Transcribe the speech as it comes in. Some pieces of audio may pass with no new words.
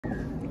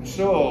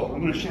So,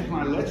 I'm going to check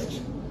my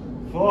list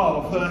for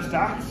our first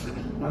act.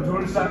 Now, do you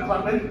want to start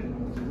clapping?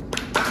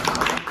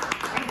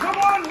 And come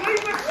on,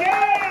 leave the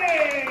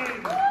chain!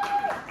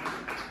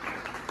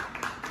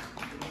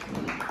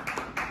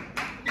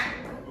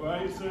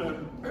 Right,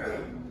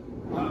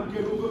 I'm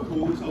getting over a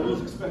cold. I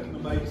was expecting a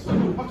mic, so I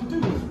don't have to do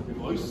this with my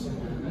voice.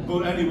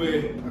 But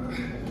anyway,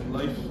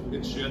 life,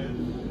 it's shit.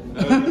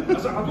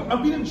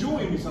 I've been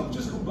enjoying myself.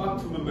 Just come back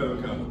from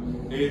America,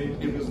 and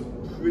it was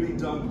pretty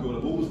damn good.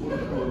 I've always wanted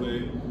to go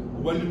there. I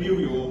went to New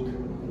York.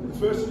 The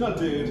first thing I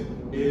did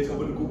is I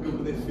went to go get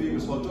one of their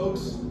famous hot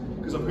dogs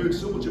because I've heard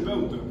so much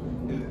about them.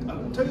 And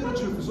I'll tell you the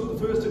truth, it's not the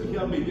first time you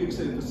hear me being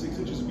excited for 6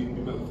 inches of meat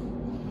in my mouth.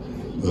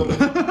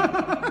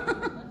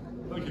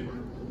 Thank you.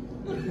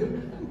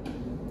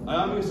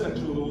 I am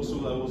asexual also,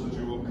 that was a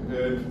joke.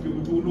 If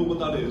people don't know what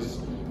that is,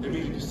 it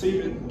means if you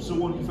see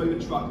someone you find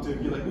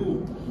attractive, you're like,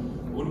 oh,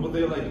 I wonder what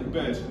they're like in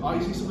bed. I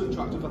see someone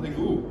attractive, I think,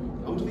 oh,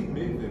 how do they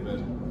make their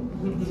bed?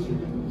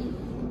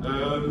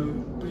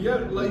 But yeah,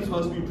 life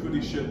has been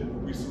pretty shit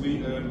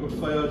recently. I got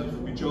fired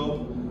from my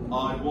job.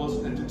 I was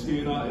an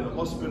entertainer in a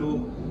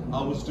hospital.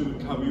 I was doing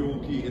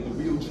karaoke in the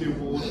wheelchair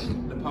ward.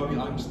 And apparently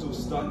I'm still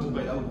standing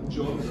by Elton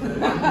John.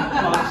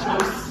 Bad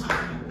choice.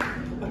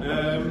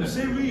 The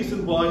same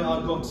reason why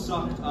I got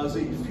sacked as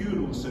a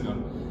funeral singer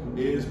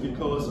is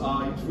because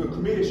for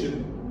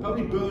cremation,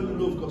 apparently Burn and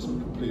Love got some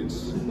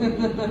complaints.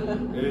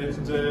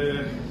 And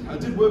I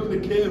did work in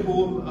a care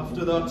home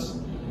after that.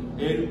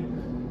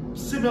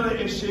 Similar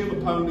issue,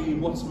 apparently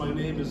What's My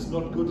Name is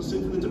not good to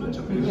sing for the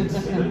dementia patients.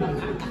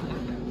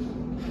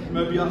 You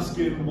might be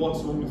asking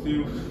what's wrong with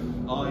you.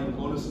 I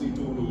honestly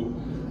don't know.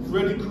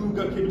 Freddy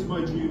Krueger came into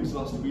my dreams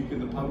last week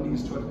and apparently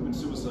he's tried to commit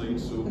suicide,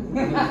 so...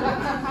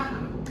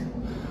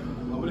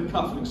 I'm in a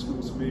Catholic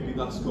school, so maybe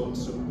that's got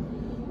some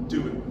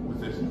doing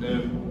with it.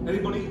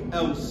 Anybody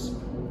else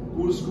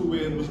go to school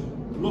where there was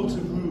lots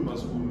of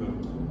rumours going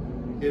around?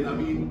 And I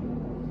mean,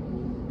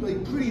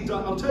 like pretty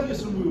damn, I'll tell you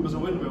some rumours I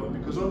went around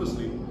because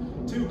honestly,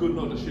 too good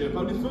not to share.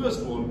 Apparently the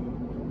first one,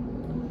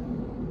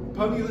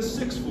 apparently the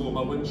sixth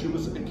former when she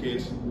was a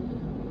kid,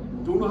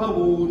 don't know how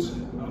old,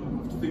 I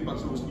have to think back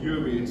to it was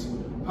year 8,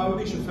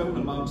 apparently she found a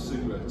man's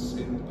cigarettes,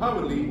 and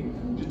apparently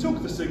she took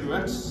the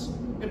cigarettes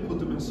and put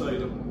them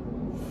inside her.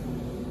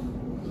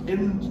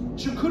 And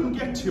she couldn't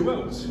get 2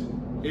 out.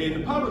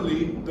 And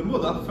apparently the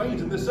mother,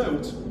 finding this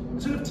out,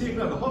 instead of taking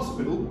her to the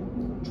hospital,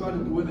 tried to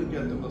go in and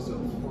get them herself.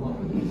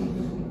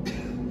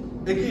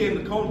 Again,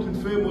 I can't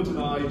confirm or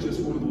deny, just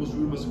one of those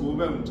rumours go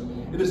around.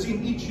 And it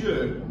seemed each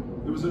year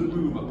there was a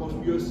rumour, apart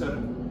from year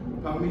 7.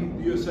 Apparently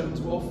the year 7s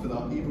were off for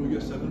that, even though year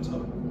 7s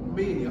are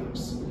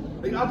maniacs.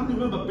 Like, I don't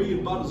remember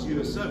being bad as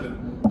year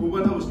 7, but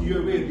when I was in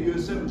year 8, the year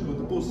 7s got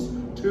the bus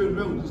turned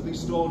around because they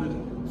started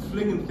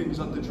flinging things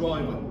at the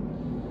driver.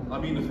 I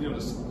mean, if you know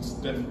this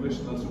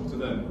definition, that's up to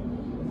them.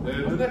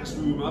 The next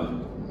rumour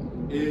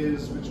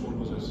is, which one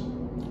was it?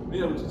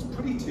 Yeah, it's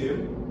pretty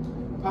tame.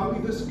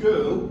 Apparently this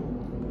girl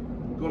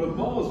got a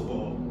Mars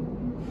bar,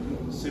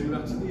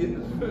 similar to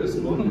the first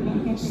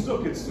one,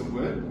 stuck it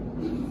somewhere,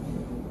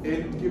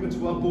 and give it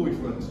to her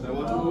boyfriend.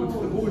 Now I don't know if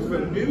the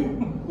boyfriend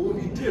knew or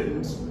if he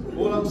didn't.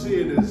 All I'm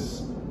saying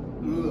is,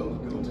 oh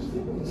god.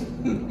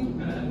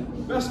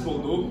 Best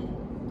one though,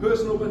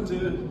 person I went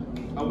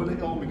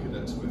to army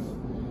cadets with.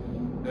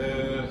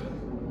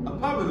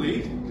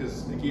 Apparently,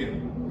 because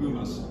again,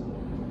 rumours,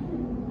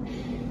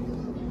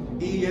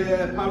 he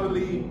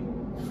apparently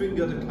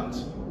fingered a cat.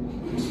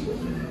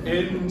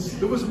 And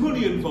there was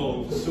money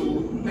involved, so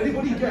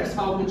anybody guess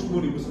how much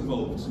money was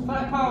involved?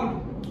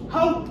 £5.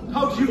 How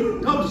did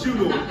you know?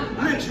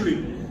 Literally,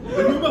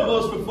 the rumour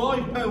was for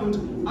 £5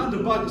 and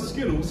a bag of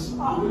Skittles.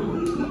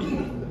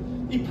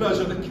 He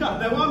pleasured the cat.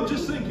 Now I'm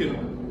just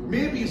thinking,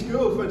 maybe his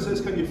girlfriend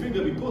says, "Can you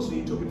finger me pussy?"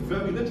 He took it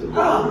very literally.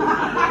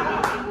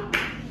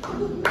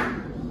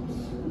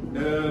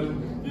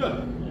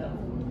 Yeah,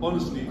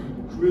 honestly,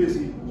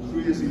 crazy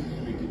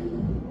week.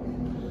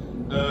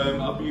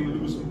 I've been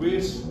losing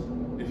weight.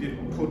 If you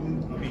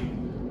couldn't, I mean,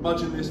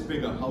 imagine this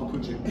bigger, how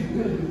could you?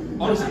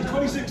 Honestly,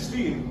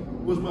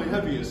 2016 was my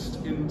heaviest,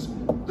 and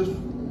the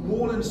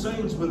warning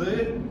signs were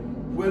there,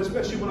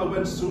 especially when I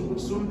went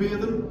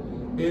sunbathing,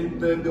 and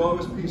the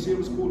RSPCA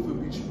was called for a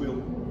beach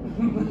wheel.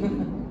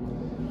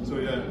 So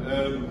yeah,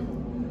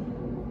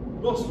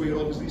 lost weight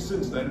obviously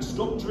since then,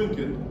 stopped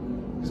drinking,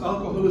 because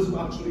alcoholism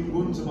actually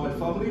runs in my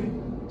family,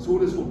 so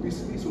does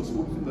obesity, so it's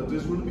one thing that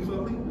does run in my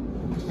family.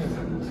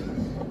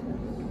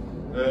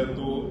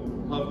 Though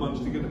I've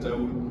managed to get it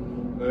down.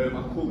 I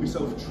call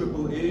myself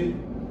triple A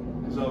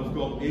because I've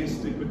got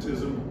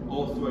astigmatism,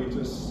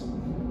 arthritis,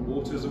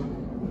 autism,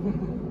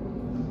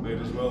 made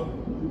as well.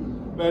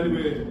 But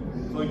anyway,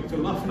 thank you for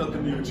laughing at the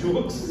new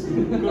jokes.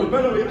 Got a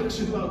better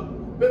reaction now.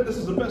 Bet this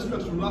is the best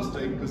reaction from last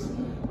time because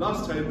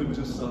last time we were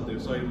just sat there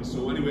silent.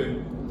 So anyway,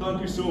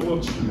 thank you so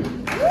much.